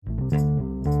Hello.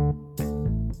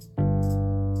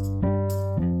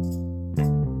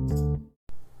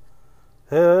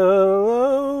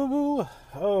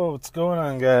 Oh, what's going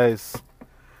on, guys?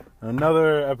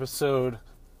 Another episode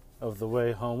of The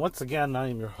Way Home. Once again, I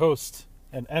am your host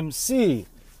and MC.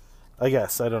 I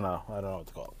guess. I don't know what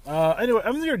to call it. Anyway,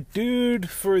 I'm your dude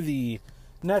for the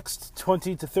next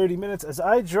 20 to 30 minutes as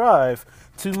I drive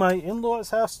to my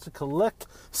in-laws' house to collect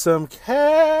some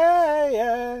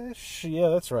cash. Yeah,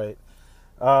 that's right.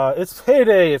 It's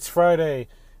payday. It's Friday.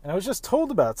 And I was just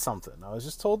told about something. I was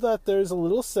just told that there's a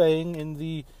little saying in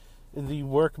the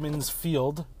workman's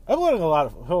field. I'm learning a lot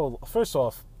of... First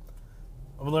off,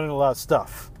 I'm learning a lot of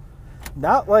stuff.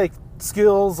 Not like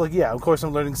skills. Like, yeah, of course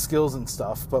I'm learning skills and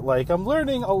stuff. But, like, I'm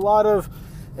learning a lot of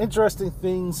interesting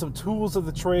things. Some tools of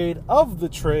the trade,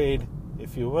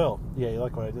 if you will. Yeah, you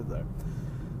like what I did there.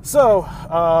 So,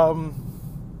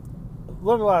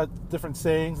 learned a lot of different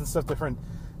sayings and stuff, different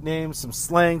names, some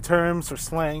slang terms for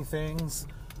slang things.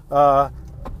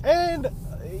 And,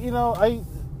 you know,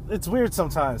 it's weird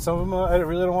sometimes. Some of them I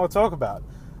really don't want to talk about.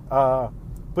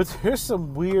 But there's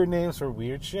some weird names for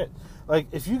weird shit. Like,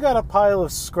 if you got a pile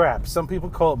of scrap, some people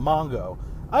call it Mongo.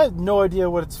 I have no idea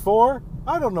what it's for.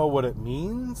 I don't know what it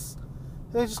means.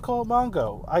 They just call it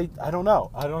Mongo. I don't know.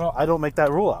 I don't make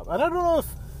that rule up. And I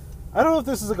don't know if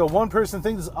this is like a one-person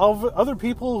thing. There's other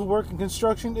people who work in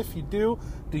construction. If you do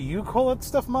you call that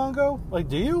stuff Mongo? Like,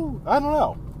 do you? I don't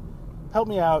know. Help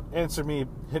me out, answer me,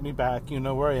 hit me back. You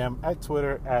know where I am, at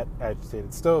Twitter, at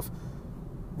AgitatedStove.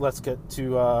 Let's get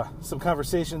to some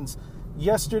conversations.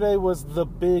 Yesterday was the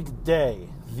big day.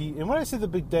 And when I say the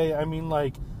big day, I mean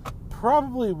like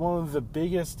probably one of the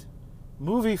biggest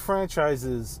movie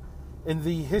franchises in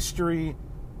the history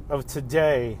of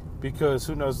today, because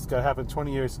who knows what's going to happen in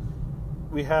 20 years.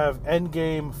 We have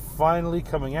Endgame finally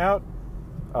coming out.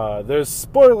 There's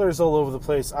spoilers all over the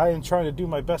place. I am trying to do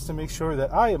my best to make sure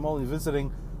that I am only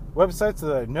visiting websites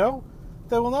that I know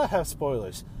that will not have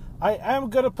spoilers. I am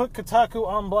going to put Kotaku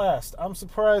on blast. I'm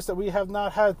surprised that we have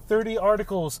not had 30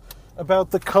 articles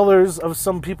about the colors of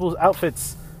some people's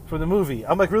outfits for the movie.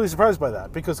 I'm like really surprised by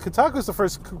that, because Kotaku is the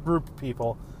first group of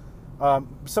people,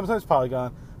 sometimes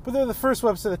Polygon, but they're the first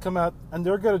website to come out, and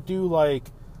they're going to do like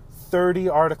 30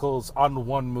 articles on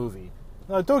one movie.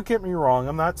 Now, don't get me wrong.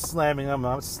 I'm not slamming them.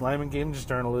 I'm not slamming games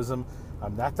journalism.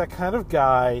 I'm not that kind of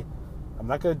guy. I'm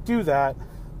not going to do that.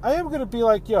 I am going to be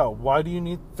like, yo, why do you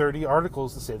need 30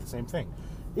 articles to say the same thing?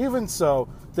 Even so,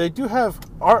 they do have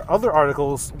other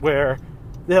articles where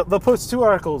they'll post two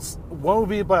articles. One will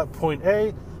be about point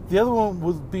A. The other one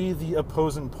will be the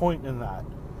opposing point in that.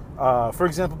 For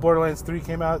example, Borderlands 3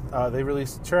 came out. They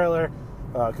released a trailer.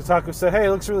 Kotaku said, hey, it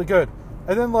looks really good.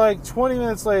 And then like 20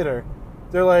 minutes later,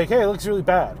 they're like, hey, it looks really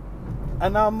bad.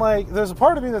 And I'm like, there's a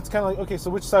part of me that's kind of like, okay, so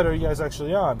which side are you guys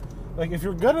actually on? Like, if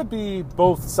you're going to be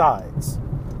both sides,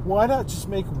 why not just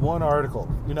make one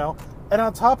article, you know? And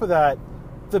on top of that,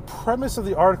 the premise of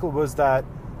the article was that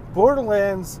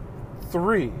Borderlands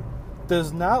 3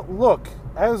 does not look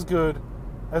as good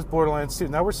as Borderlands 2.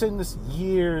 Now, we're saying this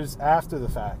years after the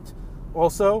fact.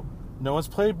 Also, no one's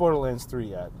played Borderlands 3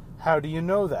 yet. How do you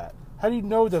know that? How do you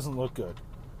know it doesn't look good?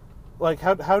 Like,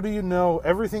 how do you know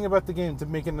everything about the game to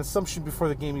make an assumption before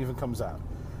the game even comes out?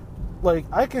 Like,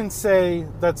 I can say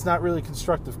that's not really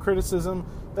constructive criticism.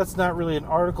 That's not really an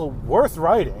article worth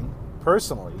writing,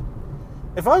 personally.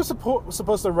 If I was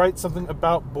supposed to write something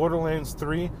about Borderlands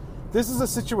 3, this is a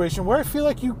situation where I feel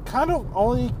like you kind of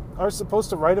only are supposed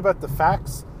to write about the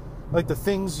facts, like the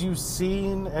things you've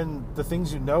seen and the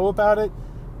things you know about it.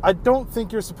 I don't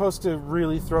think you're supposed to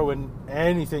really throw in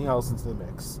anything else into the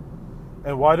mix.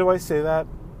 And why do I say that?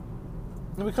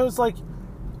 Because, like,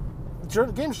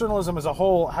 games journalism as a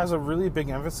whole has a really big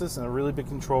emphasis and a really big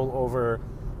control over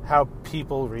how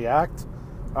people react.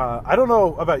 I don't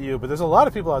know about you, but there's a lot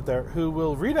of people out there who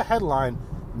will read a headline,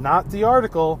 not the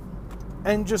article,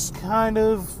 and just kind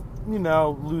of, you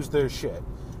know, lose their shit.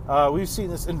 We've seen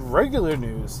this in regular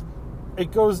news.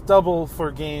 It goes double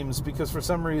for games because for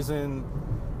some reason,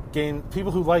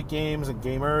 people who like games and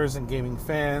gamers and gaming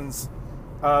fans,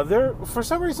 they're for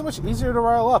some reason much easier to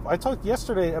rile up. I talked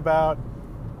yesterday about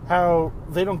how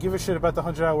they don't give a shit about the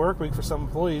 100-hour work week for some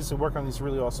employees who work on these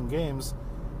really awesome games,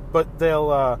 but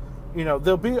they'll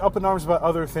be up in arms about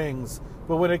other things.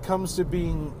 But when it comes to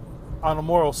being on a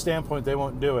moral standpoint, they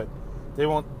won't do it. They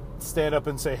won't stand up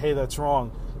and say, hey, that's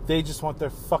wrong. They just want their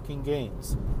fucking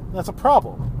games. And that's a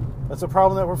problem. That's a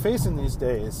problem that we're facing these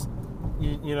days.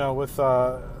 You know, with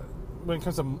when it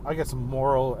comes to, I guess,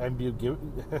 moral ambiguity,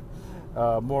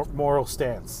 moral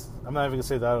stance. I'm not even going to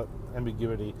say that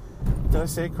ambiguity. Did I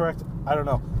say it correct? I don't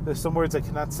know. There's some words I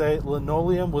cannot say.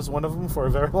 Linoleum was one of them for a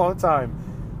very long time.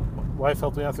 My wife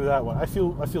helped me out through that one. I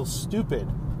feel stupid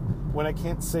when I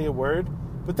can't say a word.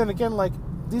 But then again, like,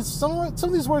 some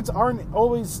of these words aren't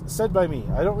always said by me.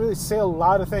 I don't really say a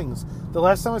lot of things. The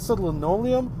last time I said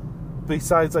linoleum,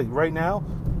 besides like right now,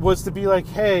 was to be like,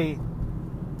 hey,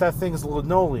 that thing's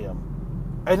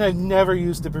linoleum. And I never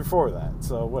used it before that.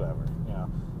 So whatever. You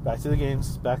know. Back to the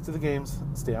games.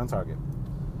 Stay on target.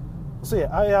 So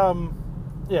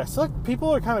yeah, so like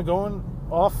people are kind of going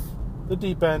off the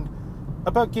deep end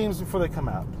about games before they come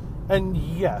out. And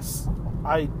yes,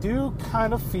 I do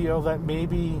kind of feel that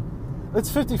maybe it's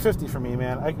 50-50 for me,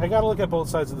 man. I got to look at both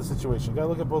sides of the situation. Got to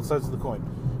look at both sides of the coin.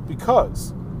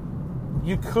 Because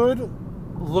you could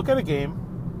look at a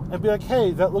game and be like,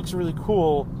 hey, that looks really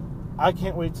cool. I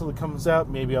can't wait till it comes out.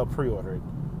 Maybe I'll pre-order it.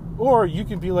 Or you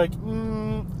can be like,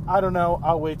 I don't know.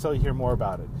 I'll wait till I hear more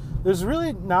about it. There's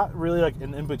really not really like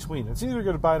an in-between. It's either you're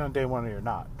going to buy it on day one or you're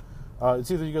not. It's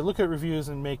either you're going to look at reviews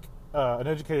and make an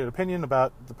educated opinion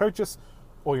about the purchase,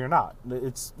 or you're not.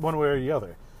 It's one way or the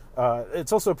other.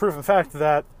 It's also a proven fact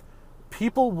that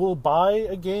people will buy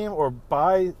a game or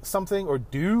buy something or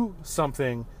do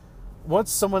something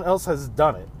once someone else has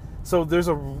done it. So there's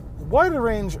a wide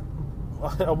range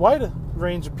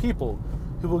of people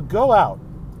who will go out.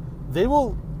 They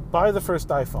will buy the first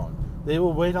iPhone. They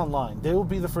will wait online. They will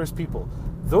be the first people.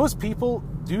 Those people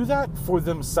do that for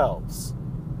themselves.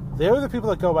 They are the people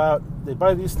that go out, they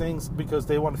buy these things because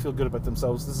they want to feel good about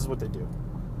themselves. This is what they do.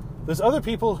 There's other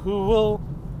people who will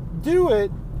do it,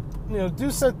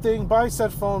 do said thing, buy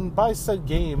said phone, buy said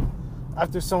game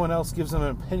after someone else gives them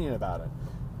an opinion about it.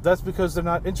 That's because they're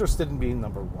not interested in being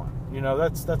number one.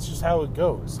 That's just how it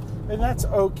goes. And that's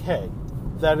okay.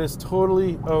 That is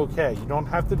totally okay. You don't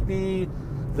have to be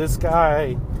this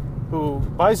guy who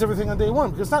buys everything on day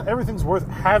one, because not everything's worth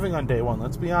having on day one.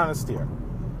 Let's be honest here.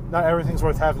 Not everything's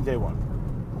worth having day one.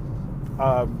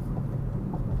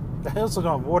 I also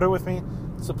don't have water with me,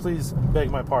 so please beg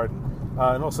my pardon.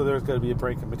 And also there's got to be a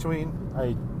break in between.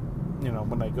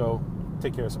 When I go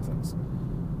take care of some things.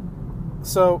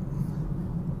 So,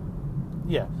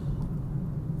 yeah.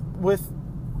 With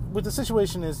the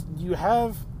situation is you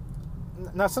have...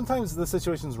 Now, sometimes the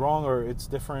situation's wrong or it's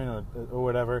different or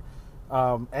whatever.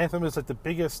 Anthem is like the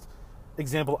biggest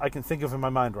example I can think of in my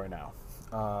mind right now.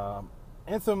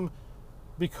 Anthem,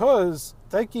 because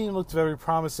that game looked very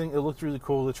promising. It looked really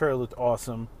cool. The trailer looked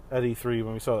awesome at E3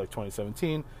 when we saw it, like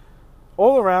 2017.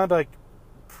 All around, like,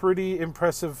 pretty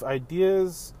impressive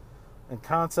ideas and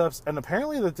concepts. And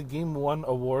apparently that the game won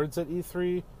awards at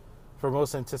E3 for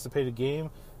most anticipated game.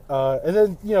 And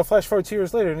then, flash forward 2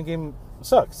 years later, and the game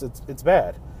sucks. It's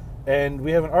bad. And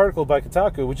we have an article by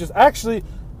Kotaku, which is actually,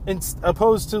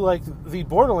 opposed to, like, the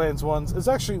Borderlands ones, is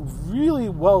actually really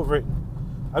well written.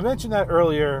 I mentioned that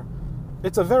earlier.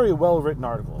 It's a very well-written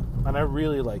article, and I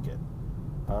really like it.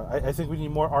 I think we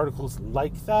need more articles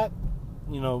like that,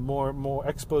 more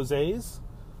exposés.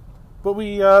 But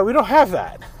we don't have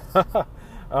that.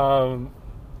 And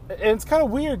it's kind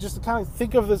of weird just to kind of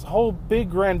think of this whole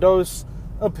big, grandiose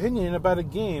opinion about a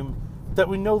game that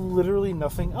we know literally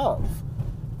nothing of.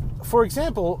 For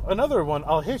example, another one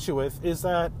I'll hit you with is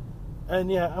that, and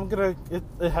yeah,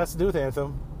 it has to do with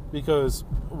Anthem, because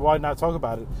why not talk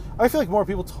about it? I feel like more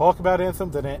people talk about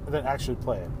Anthem than actually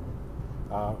play it.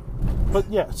 But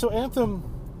yeah, so Anthem,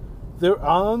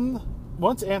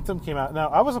 once Anthem came out, now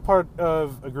I was a part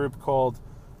of a group called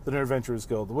the Nerd Adventurers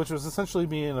Guild, which was essentially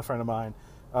me and a friend of mine.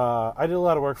 I did a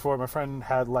lot of work for it. My friend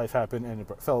had life happen and it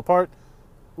fell apart.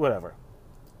 Whatever.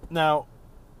 Now,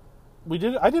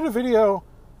 I did a video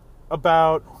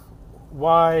about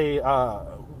why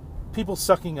people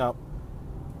sucking up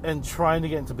and trying to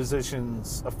get into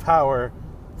positions of power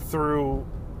through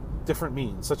different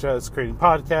means, such as creating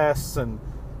podcasts and,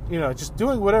 just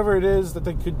doing whatever it is that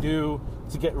they could do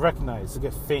to get recognized, to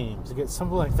get fame, to get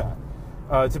something like that,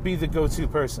 to be the go-to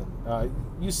person.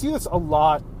 You see this a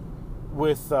lot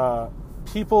with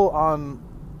people on,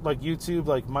 like, YouTube,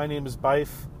 like My Name is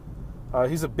Bife.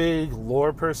 He's a big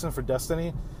lore person for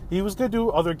Destiny. He was going to do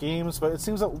other games, but it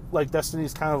seems that, like,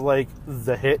 Destiny's kind of like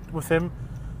the hit with him.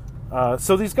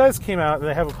 So these guys came out and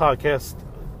they have a podcast.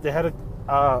 They had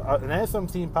an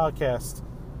Anthem-themed podcast,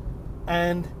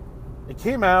 and it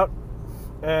came out,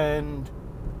 and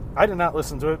I did not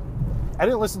listen to it. I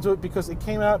didn't listen to it because it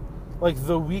came out like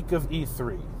the week of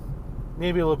E3,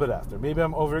 maybe a little bit after. Maybe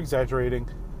I'm over-exaggerating,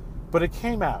 but it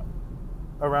came out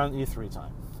around E3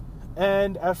 time.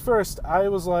 And at first, I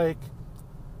was like,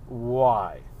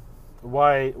 why?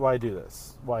 Why do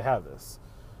this? Why have this?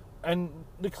 And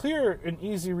the clear and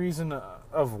easy reason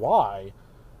of why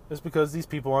It's because these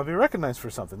people want to be recognized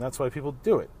for something. That's why people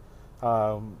do it.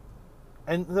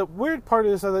 And the weird part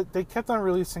is that they kept on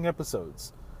releasing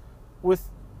episodes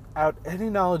without any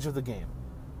knowledge of the game.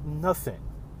 Nothing.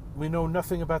 We know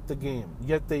nothing about the game.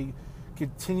 Yet they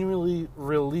continually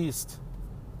released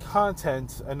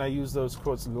content, and I use those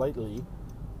quotes lightly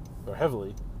or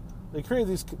heavily. They created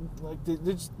these, like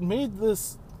they just made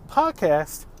this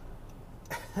podcast,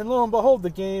 and lo and behold, the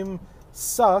game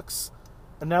sucks,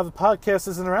 and now the podcast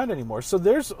isn't around anymore. So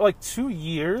there's like 2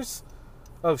 years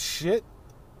of shit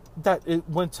that it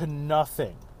went to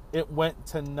nothing. It went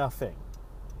to nothing.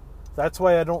 That's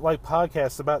why I don't like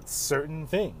podcasts about certain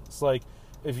things. Like,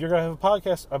 if you're going to have a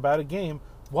podcast about a game,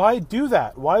 why do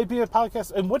that? Why be a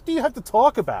podcast? And what do you have to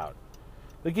talk about?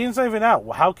 The game's not even out.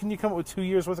 How can you come up with 2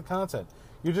 years worth of content?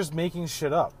 You're just making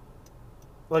shit up.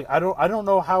 Like, I don't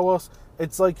know how else.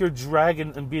 It's like you're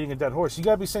dragging and beating a dead horse. You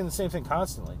gotta be saying the same thing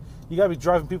constantly. You gotta be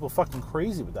driving people fucking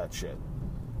crazy with that shit.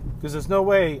 Because there's no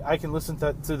way I can listen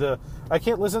I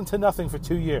can't listen to nothing for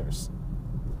 2 years.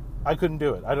 I couldn't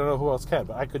do it. I don't know who else can,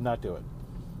 but I could not do it.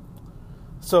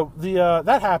 So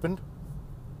that happened.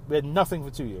 We had nothing for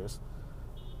 2 years.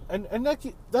 And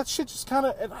that shit just kind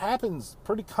of, it happens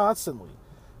pretty constantly.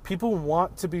 People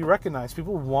want to be recognized.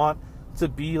 People want to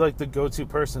be like the go-to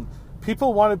person.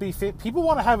 People want to be people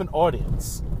want to have an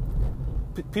audience.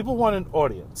 People want an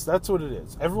audience. That's what it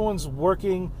is. Everyone's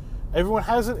working. Everyone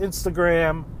has an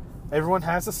Instagram. Everyone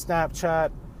has a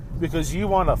Snapchat because you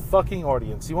want a fucking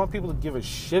audience. You want people to give a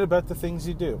shit about the things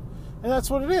you do. And that's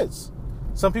what it is.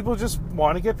 Some people just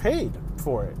want to get paid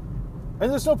for it. And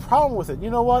there's no problem with it.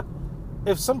 You know what?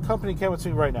 If some company came up to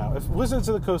me right now, if Wizards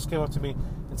of the Coast came up to me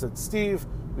and said, Steve,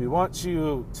 we want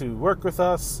you to work with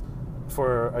us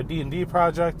for a D&D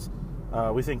project.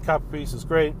 We think Copper Piece is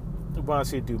great. We want to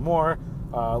see you do more.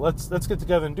 Let's get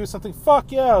together and do something.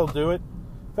 Fuck yeah, I'll do it.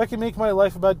 If I can make my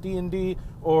life about D&D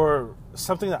or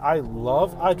something that I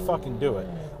love, I'd fucking do it.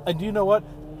 And you know what?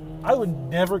 I would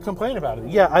never complain about it.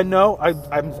 Yeah, I know.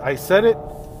 I said it.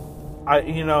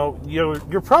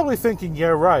 You're probably thinking, yeah,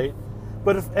 right.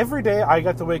 But if every day I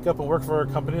got to wake up and work for a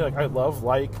company like I love,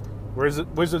 like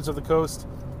Wizards of the Coast,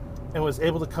 and was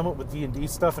able to come up with D&D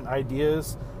stuff and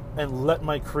ideas and let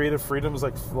my creative freedoms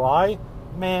like fly,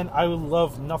 man, I would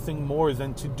love nothing more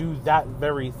than to do that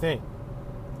very thing.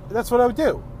 That's what I would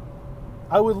do.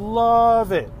 I would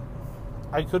love it.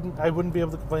 I wouldn't be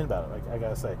able to complain about it, I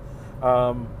gotta say.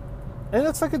 And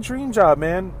it's like a dream job,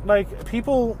 man. Like,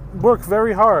 people work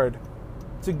very hard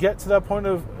to get to that point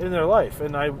in their life,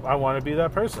 and I want to be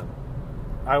that person.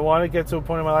 I want to get to a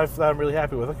point in my life that I'm really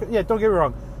happy with. Like, yeah, don't get me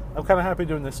wrong. I'm kind of happy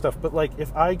doing this stuff, but like,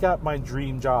 if I got my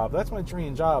dream job, that's my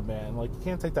dream job, man. Like, you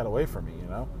can't take that away from me, you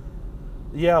know?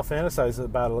 Yeah, I'll fantasize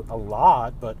about it a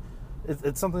lot, but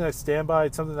it's something I stand by.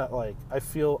 It's something that, like, I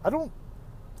feel, I don't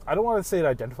want to say it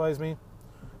identifies me,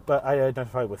 but I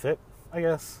identify with it, I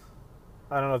guess.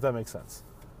 I don't know if that makes sense.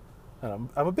 And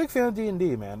I'm a big fan of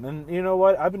D&D, man. And you know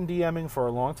what? I've been DMing for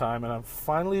a long time, and I'm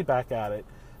finally back at it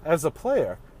as a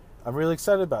player. I'm really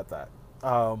excited about that.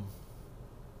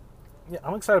 Yeah,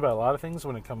 I'm excited about a lot of things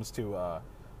when it comes to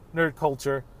nerd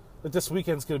culture. But this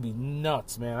weekend's going to be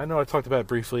nuts, man. I know I talked about it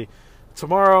briefly.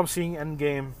 Tomorrow I'm seeing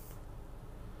Endgame.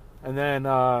 And then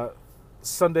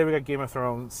Sunday we got Game of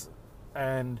Thrones.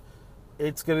 And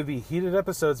it's going to be heated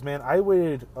episodes, man. I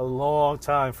waited a long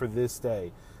time for this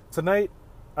day. Tonight,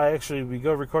 we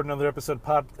go record another episode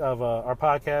of our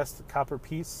podcast, Copper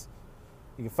Piece.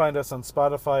 You can find us on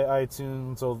Spotify,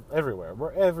 iTunes, everywhere.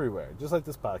 We're everywhere, just like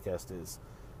this podcast is.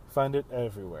 Find it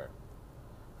everywhere.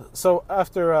 So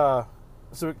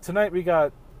so tonight we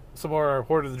got some more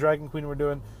Horde of the Dragon Queen we're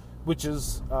doing, which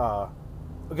is going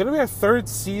to be our third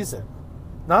season.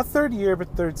 Not third year,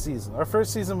 but third season. Our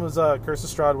first season was Curse of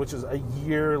Strahd, which is a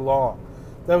year long.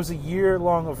 That was a year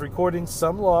long of recording,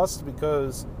 some lost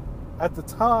because at the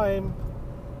time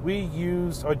we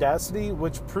used Audacity,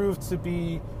 which proved to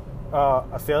be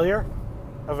a failure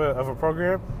of a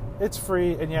program. It's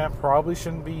free, and yeah, probably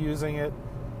shouldn't be using it.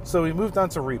 So we moved on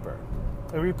to Reaper.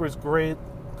 And Reaper is great.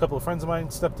 A couple of friends of mine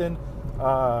stepped in.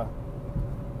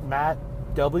 Matt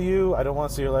W., I don't want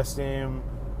to say your last name,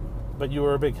 but you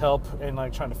were a big help in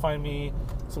like trying to find me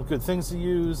some good things to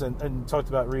use and talked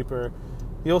about Reaper.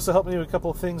 He also helped me with a couple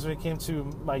of things when it came to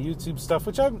my YouTube stuff,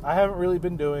 which I haven't really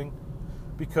been doing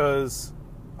because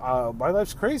my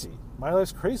life's crazy. My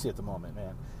life's crazy at the moment,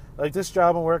 man. Like, this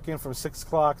job I'm working from 6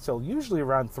 o'clock till usually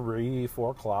around 3,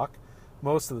 4 o'clock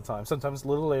most of the time. Sometimes a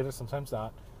little later, sometimes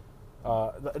not.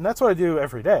 And that's what I do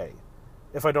every day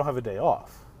if I don't have a day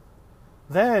off.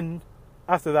 Then,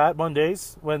 after that,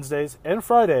 Mondays, Wednesdays, and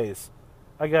Fridays,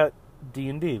 I got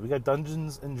D&D. We got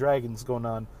Dungeons and Dragons going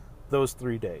on those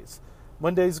 3 days.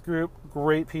 Monday's group,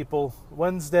 great people.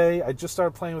 Wednesday, I just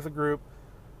started playing with a group.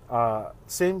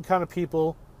 Same kind of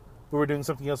people. We were doing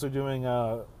something else. We're doing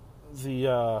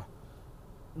the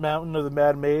Mountain of the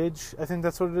Mad Mage. I think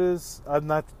that's what it is. I'm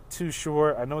not too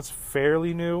sure. I know it's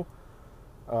fairly new.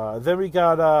 Then we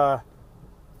got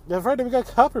Friday we got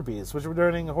Copper Bees, which we're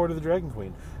learning Horde of the Dragon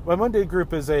Queen. My Monday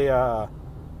group is a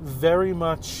very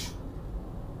much.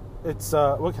 It's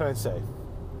what can I say?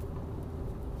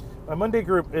 My Monday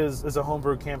group is a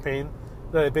homebrew campaign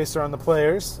that I based around the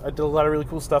players. I did a lot of really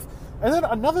cool stuff. And then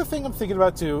another thing I'm thinking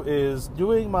about too is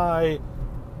doing my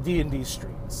D&D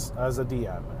streams as a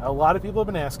DM. A lot of people have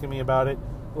been asking me about it.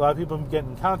 A lot of people have been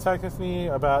getting in contact with me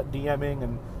about DMing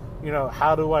and,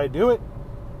 how do I do it?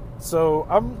 So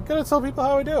I'm going to tell people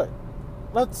how I do it.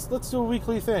 Let's do a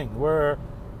weekly thing where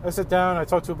I sit down, I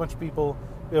talk to a bunch of people.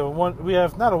 We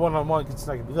have not a one-on-one, because it's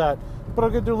not going to be that, but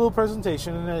I'm going to do a little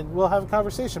presentation, and then we'll have a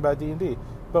conversation about D&D,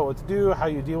 about what to do, how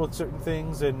you deal with certain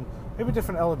things, and maybe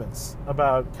different elements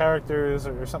about characters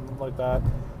or something like that.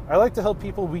 I like to help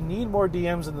people. We need more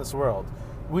DMs in this world.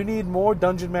 We need more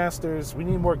dungeon masters. We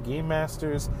need more game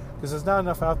masters, because there's not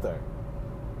enough out there.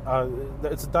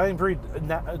 It's a dying breed.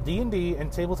 D&D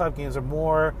and tabletop games are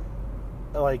more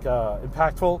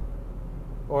impactful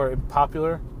or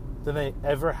popular than they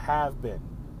ever have been.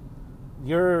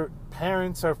 Your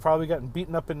parents have probably gotten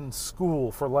beaten up in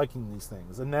school for liking these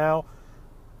things, and now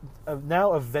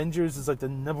Avengers is like the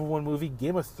 #1 movie.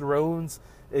 Game of Thrones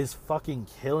is fucking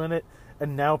killing it,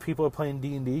 and now people are playing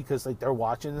D&D because they're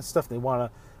watching this stuff. They wanna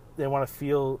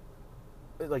feel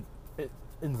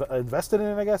invested in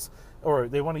it, I guess, or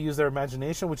they want to use their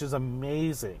imagination, which is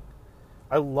amazing.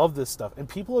 I love this stuff, and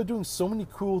people are doing so many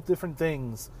cool different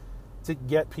things to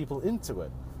get people into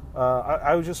it.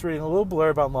 I was just reading a little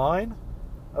blurb online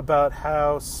about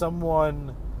how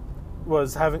someone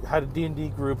had a D&D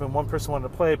group, and one person wanted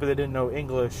to play it, but they didn't know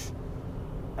English.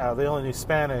 They only knew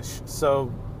Spanish,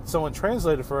 so someone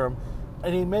translated for him,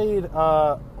 and he made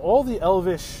all the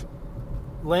Elvish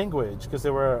language, because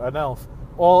they were an elf,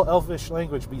 all Elvish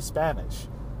language be Spanish,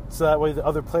 so that way the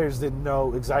other players didn't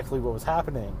know exactly what was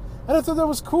happening. And I thought that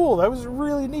was cool. That was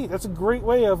really neat. That's a great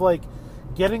way of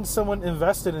getting someone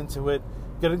invested into it,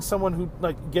 getting someone who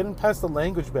getting past the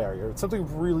language barrier. It's something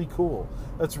really cool.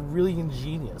 That's really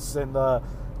ingenious, and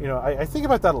I think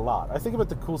about that a lot. I think about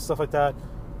the cool stuff like that.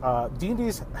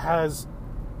 D&D has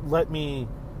let me.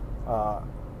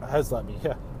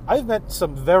 Yeah, I've met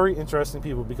some very interesting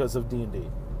people because of D&D.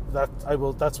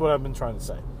 That's what I've been trying to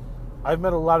say. I've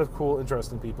met a lot of cool,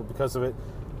 interesting people because of it.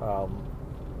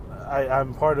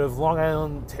 I'm part of Long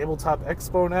Island Tabletop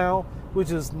Expo now, which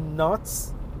is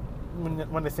nuts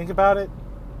when I think about it.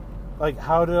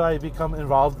 How did I become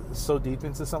involved so deep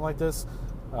into something like this?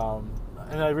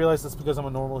 And I realize it's because I'm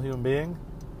a normal human being.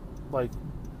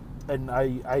 And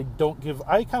I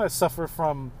kind of suffer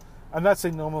from, I'm not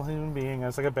saying normal human being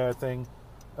as a bad thing.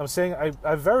 I'm saying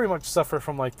I very much suffer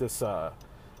from this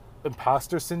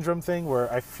imposter syndrome thing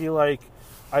where I feel like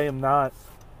I am not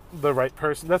the right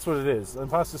person. That's what it is.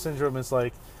 Imposter syndrome is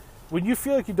when you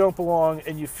feel like you don't belong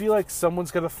and you feel like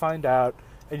someone's going to find out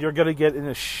and you're going to get in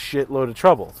a shitload of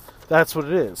trouble. That's what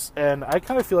it is. And I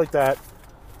kind of feel like that.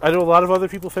 I know a lot of other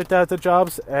people fit that at their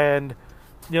jobs. And,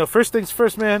 first things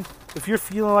first, man, if you're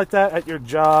feeling like that at your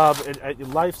job, at your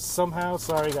life somehow,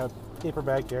 sorry, I got a paper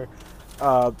bag here,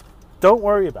 don't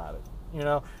worry about it.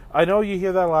 I know you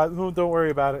hear that a lot. Don't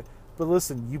worry about it. But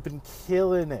listen, you've been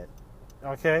killing it,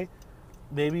 okay?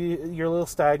 Maybe you're a little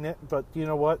stagnant, but you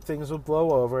know what? Things will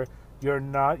blow over. You're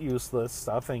not useless.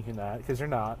 Stop thinking that, because you're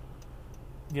not.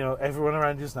 Everyone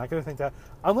around you is not going to think that.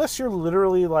 Unless you're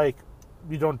literally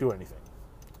you don't do anything.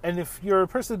 And if you're a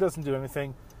person that doesn't do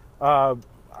anything,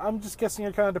 I'm just guessing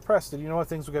you're kind of depressed. And you know what?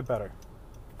 Things will get better.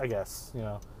 I guess,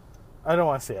 I don't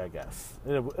want to say I guess.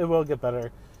 It will get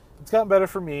better. It's gotten better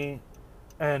for me,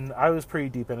 and I was pretty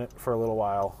deep in it for a little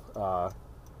while.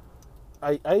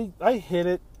 I hit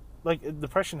it.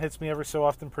 Depression hits me every so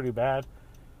often pretty bad,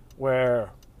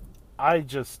 where I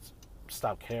just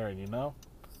stop caring,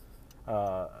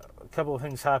 a couple of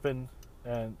things happen,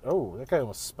 and that guy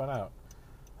almost spun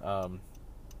out.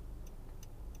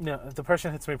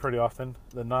 Depression hits me pretty often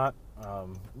than not.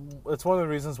 It's one of the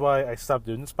reasons why I stopped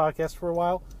doing this podcast for a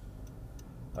while.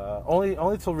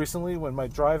 Only till recently, when my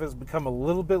drive has become a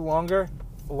little bit long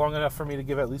enough for me to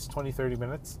give at least 20-30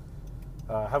 minutes.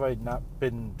 Have I not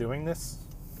been doing this?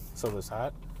 So there's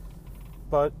that.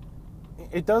 But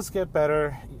it does get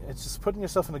better. It's just putting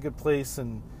yourself in a good place,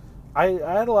 and I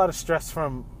had a lot of stress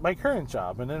from my current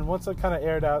job, and then once I kind of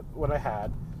aired out what I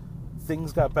had,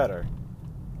 things got better.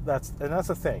 That's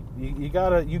the thing. You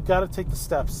gotta take the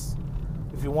steps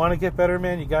If you want to get better,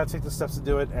 man, you got to take the steps to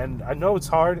do it. And I know it's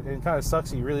hard and it kind of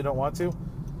sucks and you really don't want to,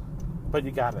 but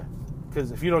you got to.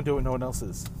 Because if you don't do it, no one else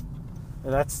is.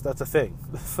 And that's a thing.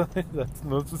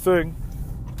 that's a thing.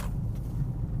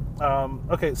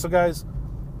 Okay, so guys,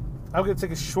 I'm going to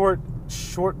take a short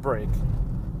break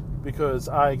because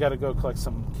I got to go collect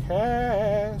some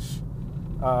cash.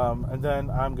 And then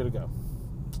I'm going to go.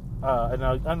 And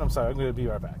I'm sorry, I'm going to be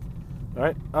right back. All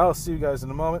right, I'll see you guys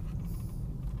in a moment.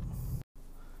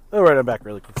 All right, I'm back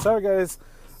really quick. Sorry, guys.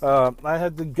 I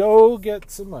had to go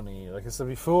get some money, like I said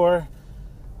before,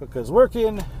 because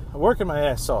working my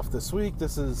ass off this week.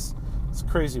 It's a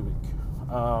crazy week.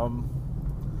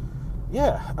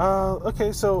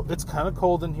 Okay, so it's kind of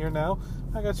cold in here now.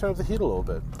 I got to turn up the heat a little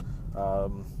bit.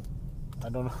 I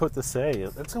don't know what to say.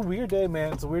 It's a weird day,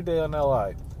 man. It's a weird day on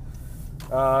LI.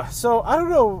 So I don't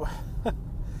know,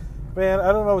 man.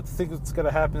 I don't know what to think is going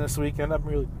to happen this weekend. I'm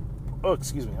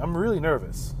really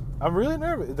nervous.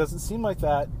 It doesn't seem like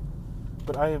that,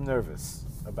 but I am nervous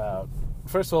about,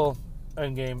 first of all,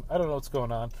 Endgame. I don't know what's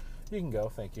going on. You can go.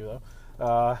 Thank you,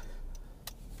 though.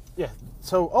 Yeah.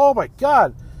 So, oh my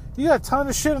God, you got a ton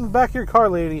of shit in the back of your car,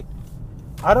 lady.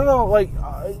 I don't know, like,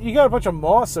 you got a bunch of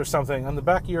moss or something on the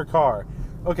back of your car.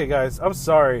 Okay, guys, I'm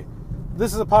sorry.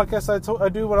 This is a podcast I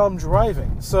do when I'm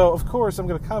driving. So, of course, I'm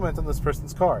going to comment on this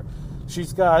person's car.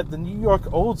 She's got the New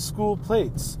York old school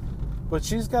plates, but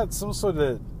she's got some sort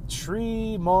of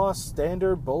tree moss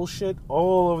standard bullshit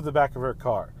all over the back of her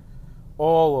car.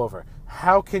 All over.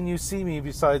 How can you see me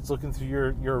besides looking through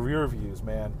your rear views,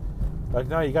 man? Like,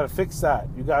 no, you got to fix that.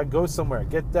 You got to go somewhere.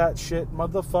 Get that shit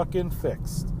motherfucking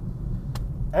fixed.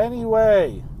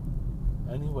 Anyway.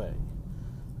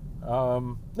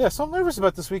 So I'm nervous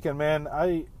about this weekend, man.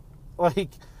 I've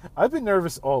been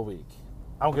nervous all week.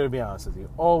 I'm going to be honest with you.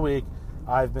 All week,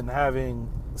 I've been having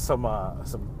some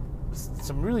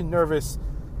really nervous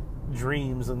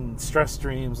dreams and stress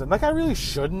dreams, and I really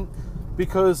shouldn't,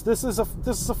 because this is a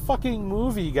fucking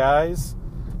movie, guys.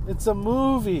 It's a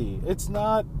movie. It's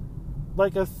not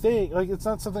like a thing. Like, it's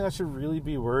not something I should really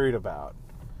be worried about.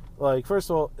 Like, first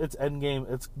of all, it's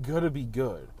Endgame. It's gonna be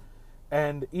good.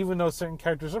 And even though certain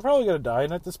characters are probably gonna die,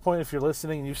 and at this point, if you're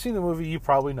listening and you've seen the movie, you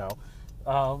probably know.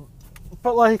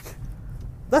 But, like,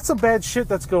 that's some bad shit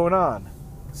that's going on.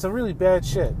 Some really bad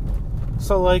shit.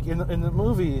 So, like, in the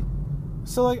movie,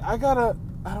 I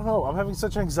don't know, I'm having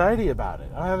such anxiety about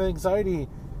it. I'm having anxiety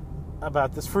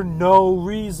about this for no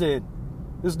reason.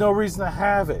 There's no reason to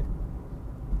have it.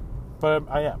 But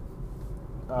I am.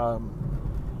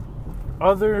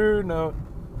 Other note,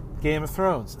 Game of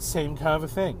Thrones, same kind of a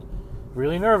thing.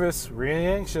 Really nervous, really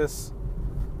anxious.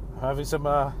 I'm having some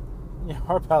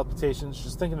heart palpitations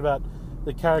just thinking about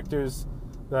the characters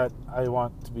that I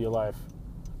want to be alive.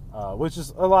 Which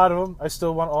is a lot of them. I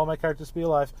still want all my characters to be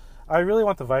alive. I really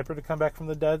want the Viper to come back from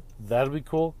the dead. That'll be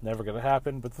cool. Never gonna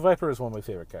happen. But the Viper is one of my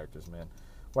favorite characters, man.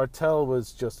 Martell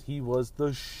was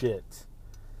the shit.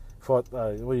 Fought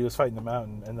when he was fighting the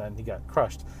mountain, and then he got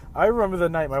crushed. I remember the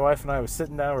night my wife and I was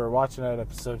sitting down, we were watching that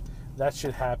episode. That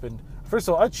shit happened. First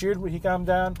of all, I cheered when he calmed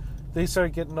down. They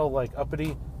started getting all like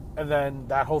uppity, and then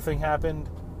that whole thing happened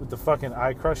with the fucking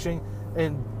eye crushing.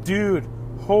 And dude,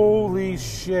 holy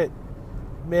shit,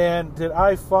 man, did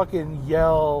I fucking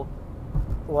yell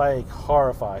like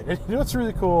horrified. And you know what's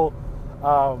really cool?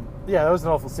 Yeah, that was an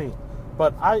awful scene.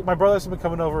 But my brothers have been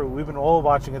coming over. We've been all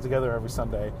watching it together every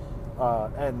Sunday.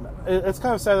 And it's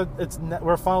kind of sad that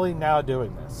we're finally now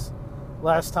doing this.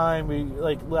 Last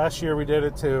year we did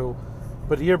it too,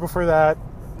 but the year before that,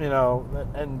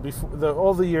 and before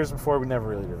all the years before, we never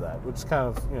really did that, which is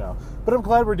kind of, but I'm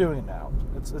glad we're doing it now.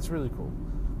 It's really cool.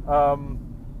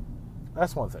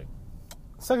 That's one thing.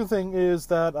 Second thing is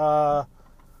that,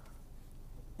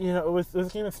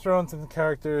 with Game of Thrones and the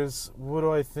characters, what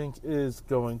do I think is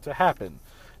going to happen?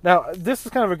 Now, this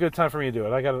is kind of a good time for me to do it.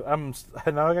 Now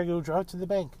I gotta go drive to the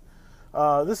bank.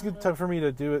 This is a good time for me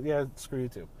to do it. Yeah, screw you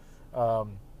too.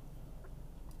 I'm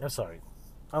sorry.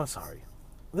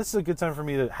 This is a good time for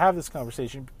me to have this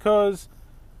conversation because,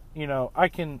 I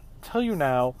can tell you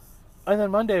now, and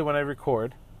then Monday when I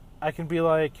record, I can be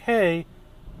like, hey,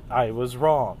 I was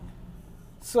wrong.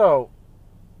 So,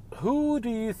 who do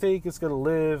you think is going to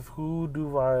live? Who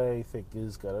do I think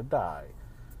is going to die?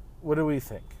 What do we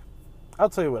think? I'll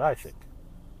tell you what I think.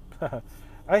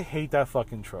 I hate that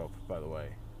fucking trope, by the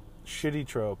way. Shitty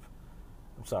trope.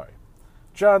 I'm sorry.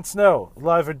 Jon Snow,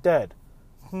 alive or dead?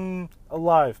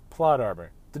 Alive. Plot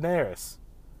armor. Daenerys.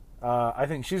 I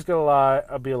think she's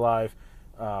gonna be alive.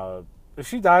 If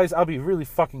she dies, I'll be really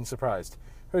fucking surprised.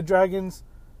 Her dragons,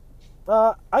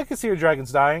 I could see her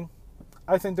dragons dying.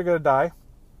 I think they're gonna die.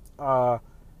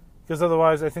 Because Because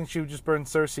otherwise, I think she would just burn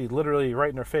Cersei literally right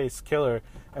in her face, kill her,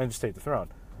 and just take the throne.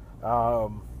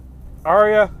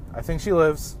 Arya, I think she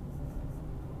lives.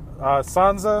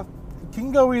 Sansa, it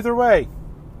can go either way.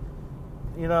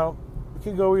 You know, it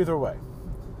can go either way.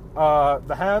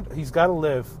 The Hound, he's got to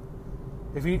live.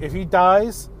 If he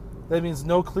dies, that means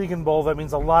no Clegane Bowl. That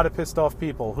means a lot of pissed off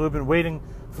people who have been waiting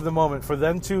for the moment for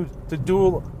them to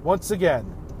duel once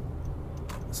again.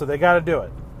 So they got to do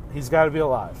it. He's got to be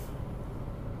alive.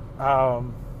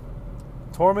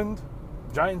 Tormund,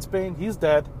 Giantsbane, he's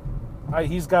dead.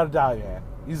 He's got to die, man.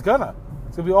 He's gonna.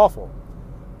 It's gonna be awful.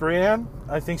 Brienne,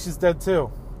 I think she's dead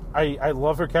too. I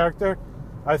love her character.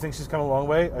 I think she's come a long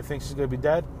way. I think she's gonna be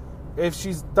dead. If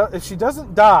she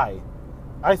doesn't die,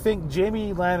 I think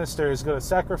Jaime Lannister is gonna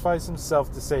sacrifice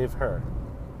himself to save her.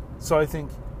 So I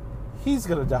think he's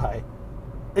gonna die.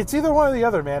 It's either one or the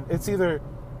other, man. It's either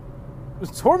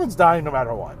Tormund's dying no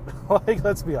matter what. Like,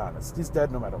 let's be honest, he's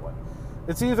dead no matter what.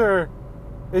 It's either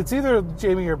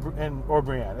Jaime or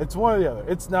Brienne. It's one or the other.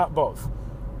 It's not both.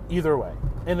 Either way.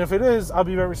 And if it is, I'll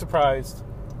be very surprised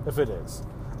if it is.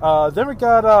 Then we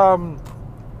got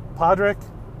Podrick.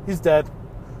 He's dead.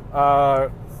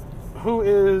 Who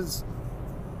is...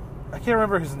 I can't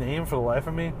remember his name for the life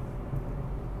of me.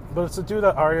 But it's a dude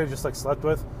that Arya just like slept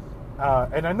with.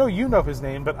 And I know you know his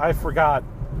name, but I forgot.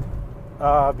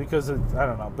 Because I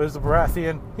don't know. But he's a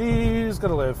Baratheon. He's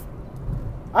going to live.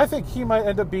 I think he might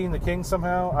end up being the king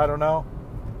somehow. I don't know.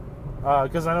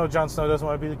 Because I know Jon Snow doesn't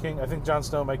want to be the king. I think Jon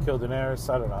Snow might kill Daenerys.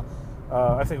 I don't know.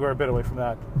 I think we're a bit away from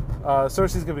that.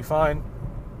 Cersei's going to be fine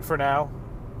for now.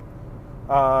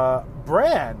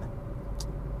 Bran.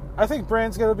 I think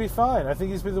Bran's going to be fine. I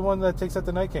think he's be the one that takes out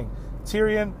the Night King.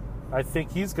 Tyrion, I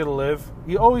think he's going to live.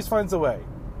 He always finds a way.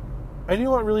 And you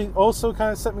know what really also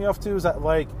kind of set me off too is that,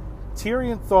 like,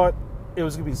 Tyrion thought it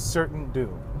was going to be certain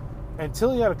doom.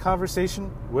 Until he had a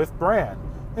conversation with Bran.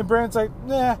 And Bran's like,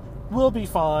 nah, we'll be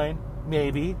fine.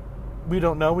 Maybe. We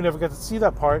don't know. We never got to see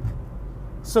that part.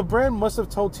 So Bran must have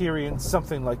told Tyrion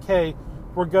something like, hey,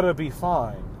 we're going to be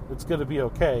fine. It's going to be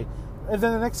okay. And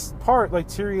then the next part, like,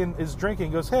 Tyrion is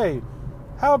drinking, goes, hey,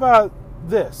 how about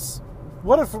this?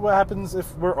 What happens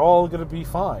if we're all going to be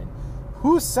fine?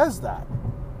 Who says that?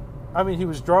 I mean, he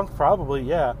was drunk, probably,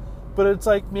 yeah. But it's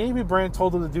like, maybe Bran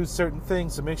told him to do certain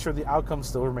things to make sure the outcome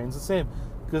still remains the same.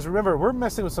 Because remember, we're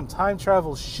messing with some time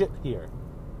travel shit here.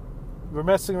 We're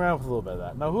messing around with a little bit of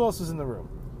that. Now, who else is in the room?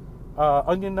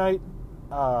 Onion Knight.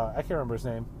 I can't remember his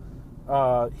name.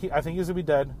 I think he's going to be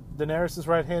dead. Daenerys'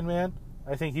 right-hand man.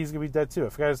 I think he's going to be dead too. I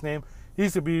forgot his name.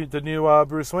 He's going to be the new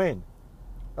Bruce Wayne.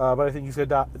 But I think he's going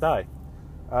to die.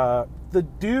 The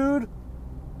dude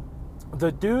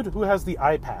who has the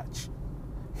eye patch.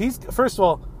 First of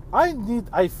all,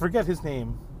 I forget his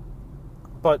name.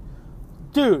 But,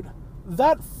 dude,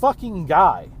 that fucking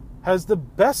guy has the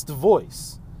best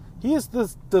voice. He is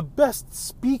the best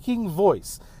speaking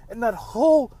voice in that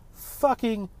whole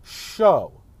fucking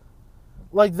show.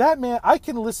 Like, that man, I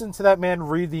can listen to that man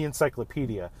read the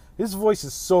encyclopedia. His voice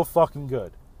is so fucking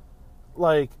good.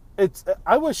 Like,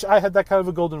 I wish I had that kind of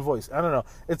a golden voice. I don't know.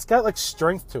 It's got, like,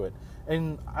 strength to it.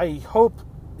 And I hope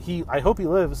he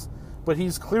lives, but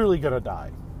he's clearly gonna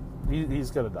die. He's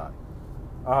gonna die.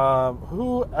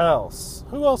 Who else?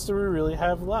 Who else do we really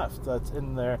have left that's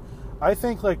in there? I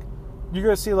think, like, you're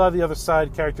gonna see a lot of the other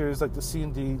side characters, like the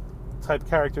C&D type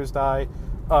characters, die.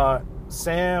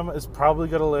 Sam is probably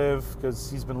gonna live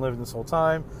because he's been living this whole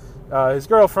time. His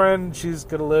girlfriend, she's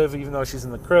gonna live even though she's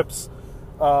in the crypts,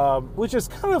 which is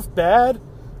kind of bad.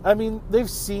 I mean, they've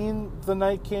seen the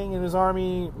Night King and his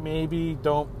army. Maybe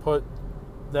don't put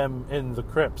them in the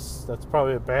crypts. That's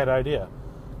probably a bad idea.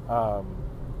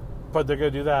 But they're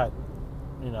gonna do that.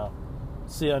 You know,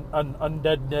 see an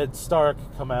undead Ned Stark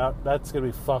come out. That's gonna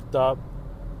be fucked up.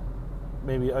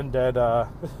 Maybe undead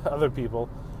other people.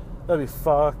 That'd be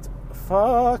fucked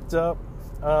up.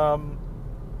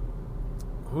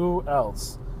 Who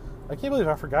else? I can't believe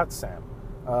I forgot Sam.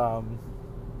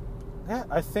 Yeah,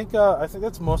 I think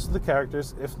that's most of the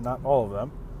characters, if not all of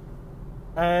them.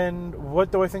 And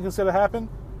what do I think is going to happen?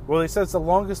 Well, they said it's the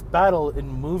longest battle in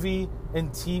movie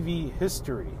and TV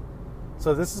history.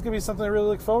 So this is going to be something I really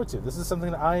look forward to. This is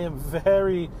something that I am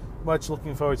very much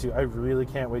looking forward to. I really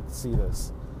can't wait to see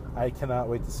this. I cannot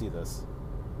wait to see this.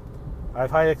 I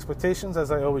have high expectations,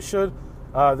 as I always should.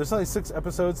 There's only 6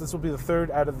 episodes. This will be the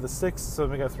 3rd out of the 6, so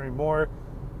we got 3 more.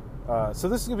 So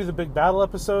this is going to be the big battle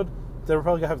episode. Then we're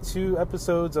probably going to have 2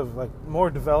 episodes of like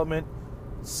more development.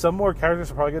 Some more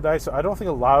characters are probably going to die, so I don't think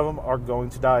a lot of them are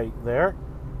going to die there.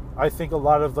 I think a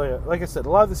lot of the, like I said, a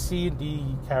lot of the C and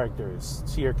D characters,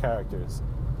 tier characters,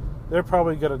 they're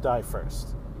probably going to die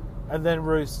first. And then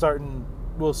we're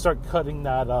we'll start cutting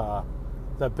that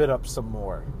bit up some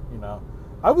more. You know,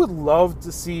 I would love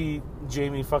to see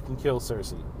Jaime fucking kill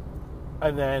Cersei,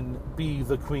 and then be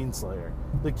the Queen Slayer,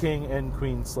 the King and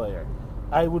Queen Slayer.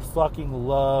 I would fucking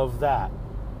love that.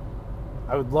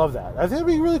 I would love that. I think it'd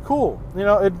be really cool. You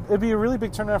know, it'd be a really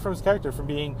big turnaround from his character, from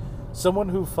being someone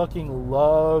who fucking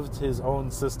loved his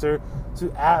own sister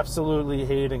to absolutely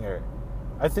hating her.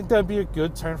 I think that'd be a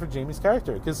good turn for Jaime's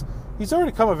character, because he's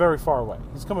already come a very far way.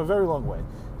 He's come a very long way.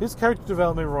 His character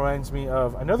development reminds me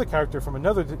of another character from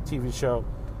another TV show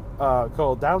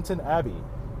called Downton Abbey,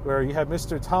 where you had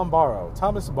Mr.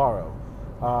 Thomas Barrow.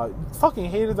 Fucking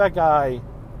hated that guy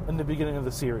in the beginning of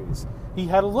the series. He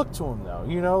had a look to him, though.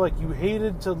 You know, like, you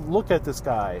hated to look at this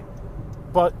guy,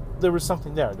 but there was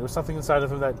something there. There was something inside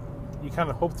of him that you kind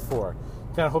of hoped for.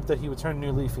 You kind of hoped that he would turn a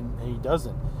new leaf, and he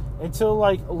doesn't. Until,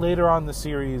 like, later on in the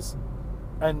series,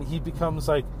 and he becomes,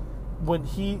 like, when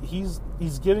he's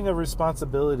getting a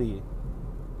responsibility,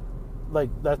 like,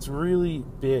 that's really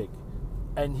big,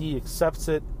 and he accepts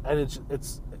it, and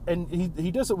and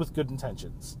he does it with good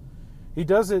intentions. He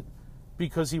does it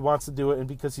because he wants to do it, and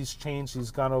because he's changed, he's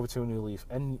gone over to a new leaf,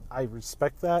 and I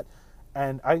respect that,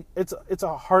 and it's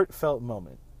a heartfelt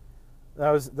moment.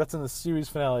 That's in the series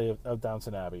finale of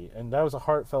Downton Abbey, and that was a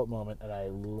heartfelt moment, and I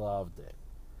loved it.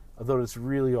 I thought it was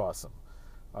really awesome,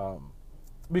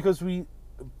 because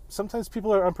sometimes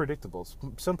people are unpredictable.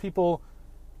 Some people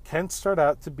can start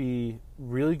out to be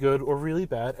really good or really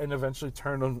bad, and eventually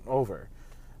turn them over.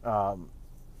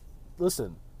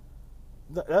 Listen.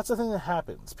 That's the thing that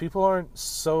happens. People aren't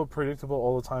so predictable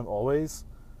all the time, always.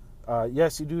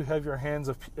 Yes, you do have your hands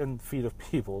and feet of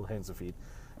people. Hands and feet.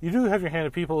 You do have your hand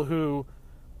of people who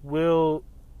will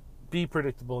be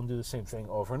predictable and do the same thing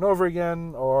over and over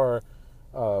again. Or,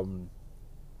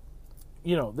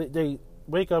 you know, they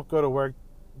wake up, go to work,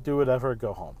 do whatever,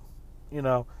 go home. You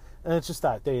know, and it's just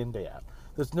that day in, day out.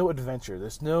 There's no adventure.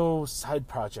 There's no side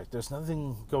project. There's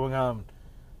nothing going on.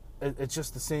 It's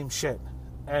just the same shit.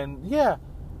 And yeah,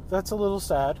 that's a little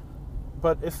sad,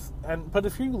 but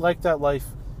if you like that life,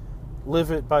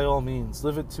 live it by all means.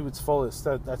 Live it to its fullest.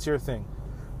 That's your thing.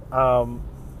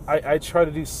 I try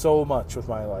to do so much with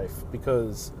my life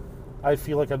because I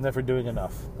feel like I'm never doing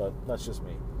enough, but that's just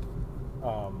me.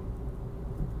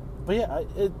 But yeah,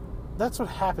 that's what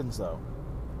happens though.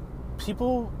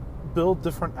 People build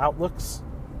different outlooks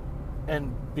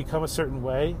and become a certain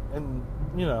way, and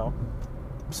you know.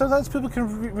 Sometimes people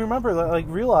can remember, like,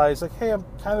 realize, like, hey, I'm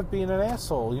kind of being an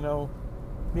asshole, you know,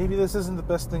 maybe this isn't the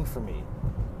best thing for me.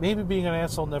 Maybe being an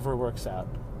asshole never works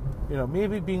out. You know,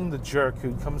 maybe being the jerk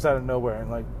who comes out of nowhere and,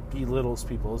 like, belittles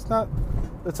people is not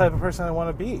the type of person I want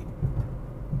to be.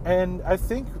 And I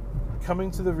think coming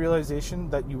to the realization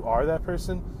that you are that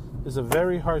person is a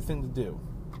very hard thing to do.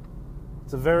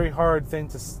 It's a very hard thing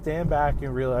to stand back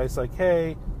and realize, like,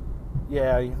 hey,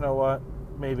 yeah, you know what,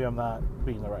 maybe I'm not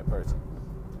being the right person.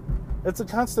 It's a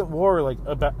constant war, like,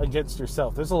 against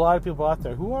yourself. There's a lot of people out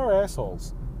there who are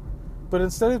assholes. But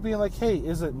instead of being like, hey,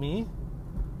 is it me?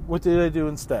 What did I do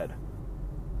instead?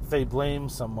 They blame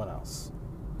someone else.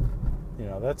 You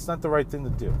know, that's not the right thing to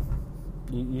do.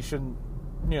 You shouldn't,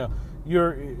 you know,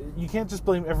 you can't just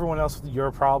blame everyone else with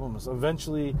your problems.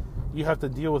 Eventually, you have to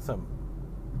deal with them.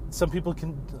 Some people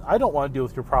I don't want to deal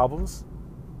with your problems.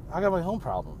 I got my own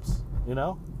problems, you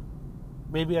know?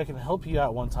 Maybe I can help you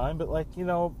out one time, but, like, you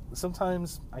know,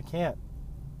 sometimes I can't.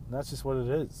 And that's just what it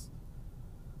is.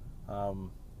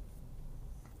 You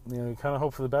know, you kind of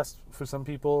hope for the best for some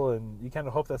people, and you kind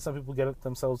of hope that some people get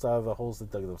themselves out of the holes they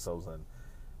dug themselves in.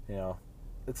 You know,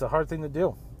 it's a hard thing to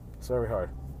do. It's very hard.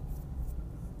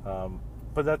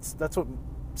 But that's what,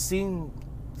 seeing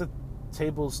the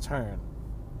tables turn,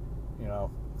 you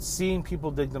know, seeing people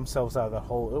dig themselves out of the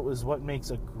hole, it was what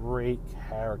makes a great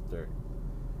character.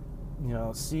 You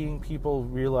know, seeing people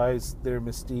realize their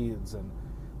misdeeds and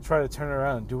try to turn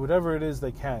around, do whatever it is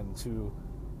they can to,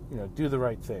 you know, do the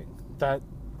right thing. That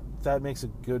makes a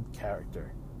good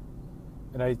character.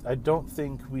 And I don't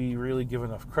think we really give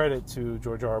enough credit to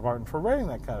George R.R. Martin for writing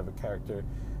that kind of a character.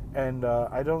 And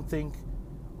I think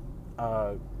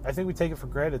we take it for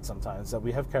granted sometimes that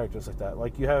we have characters like that.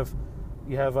 Like you have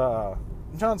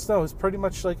Jon Snow is pretty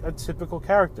much like a typical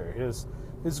character.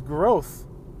 His growth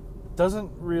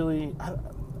doesn't really,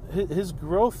 his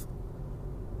growth,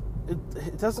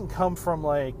 it doesn't come from,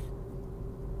 like,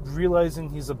 realizing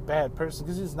he's a bad person,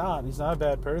 because he's not a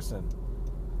bad person.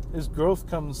 His growth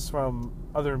comes from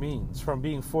other means, from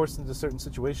being forced into certain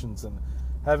situations and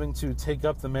having to take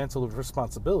up the mantle of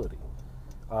responsibility,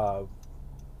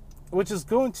 which is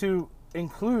going to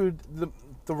include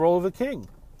the role of a king.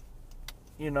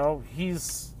 You know,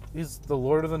 he's the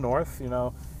Lord of the North, you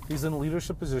know. He's in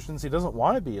leadership positions. He doesn't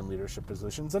want to be in leadership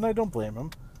positions, and I don't blame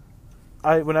him.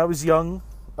 When I was young,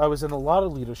 I was in a lot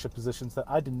of leadership positions that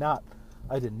I did not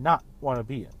want to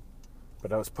be in,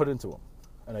 but I was put into them,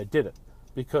 and I did it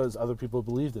because other people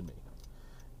believed in me.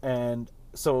 And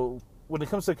so when it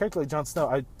comes to a character like Jon Snow,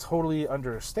 I totally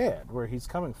understand where he's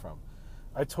coming from.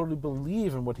 I totally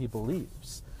believe in what he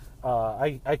believes.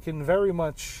 I can very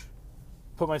much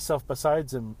put myself beside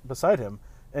him,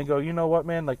 and go, you know what,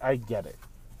 man? Like, I get it.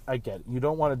 You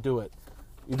don't want to do it.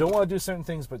 You don't want to do certain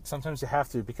things, but sometimes you have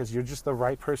to because you're just the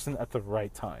right person at the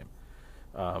right time.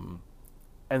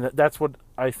 And that's what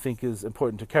I think is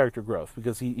important to character growth,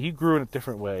 because he grew in a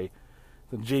different way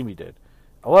than Jaime did.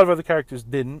 A lot of other characters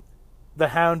didn't. The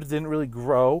Hound didn't really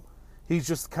grow. He's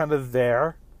just kind of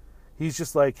there. He's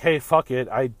just like, hey, fuck it.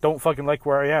 I don't fucking like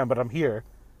where I am, but I'm here.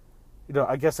 You know,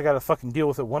 I guess I gotta fucking deal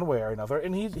with it one way or another.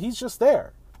 And he's just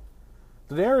there.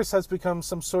 Daenerys has become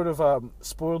some sort of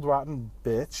spoiled, rotten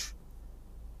bitch.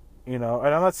 You know,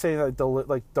 and I'm not saying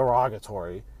like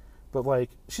derogatory, but like,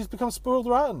 she's become spoiled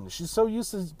rotten. She's so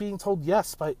used to being told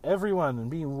yes by everyone and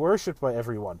being worshipped by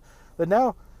everyone that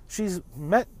now she's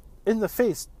met in the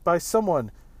face by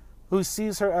someone who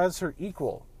sees her as her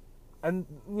equal. And,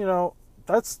 you know,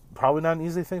 that's probably not an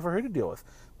easy thing for her to deal with.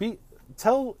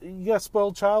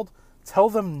 Spoiled child, tell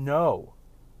them no.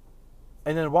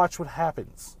 And then watch what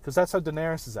happens. Because that's how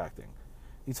Daenerys is acting.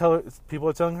 You tell her, people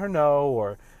are telling her no,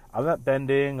 or I'm not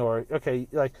bending, or, okay,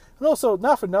 like, and also,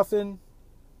 not for nothing,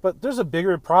 but there's a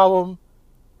bigger problem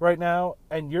right now,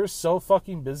 and you're so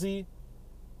fucking busy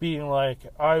being like,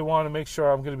 I want to make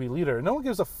sure I'm going to be leader. No one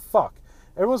gives a fuck.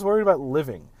 Everyone's worried about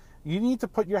living. You need to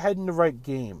put your head in the right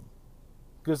game,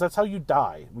 because that's how you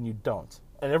die when you don't.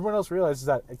 And everyone else realizes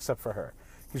that except for her,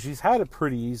 because she's had it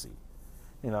pretty easy.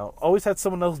 You know, always had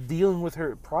someone else dealing with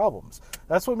her problems.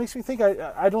 That's what makes me think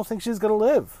I don't think she's going to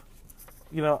live.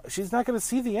 You know, she's not going to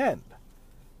see the end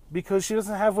because she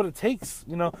doesn't have what it takes.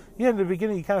 You know, yeah, in the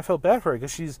beginning you kind of felt bad for her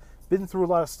because she's been through a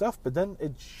lot of stuff, but then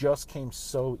it just came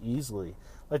so easily.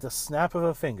 Like the snap of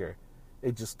a finger,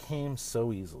 it just came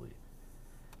so easily.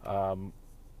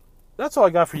 That's all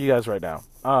I got for you guys right now.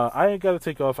 I got to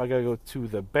take off. I got to go to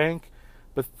the bank.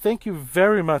 But thank you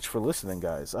very much for listening,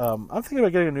 guys. I'm thinking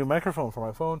about getting a new microphone for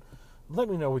my phone. Let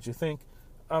me know what you think.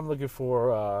 I'm looking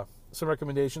for some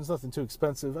recommendations. Nothing too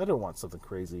expensive. I don't want something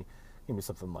crazy. Give me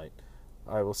something light.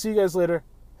 All right, we'll see you guys later.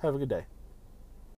 Have a good day.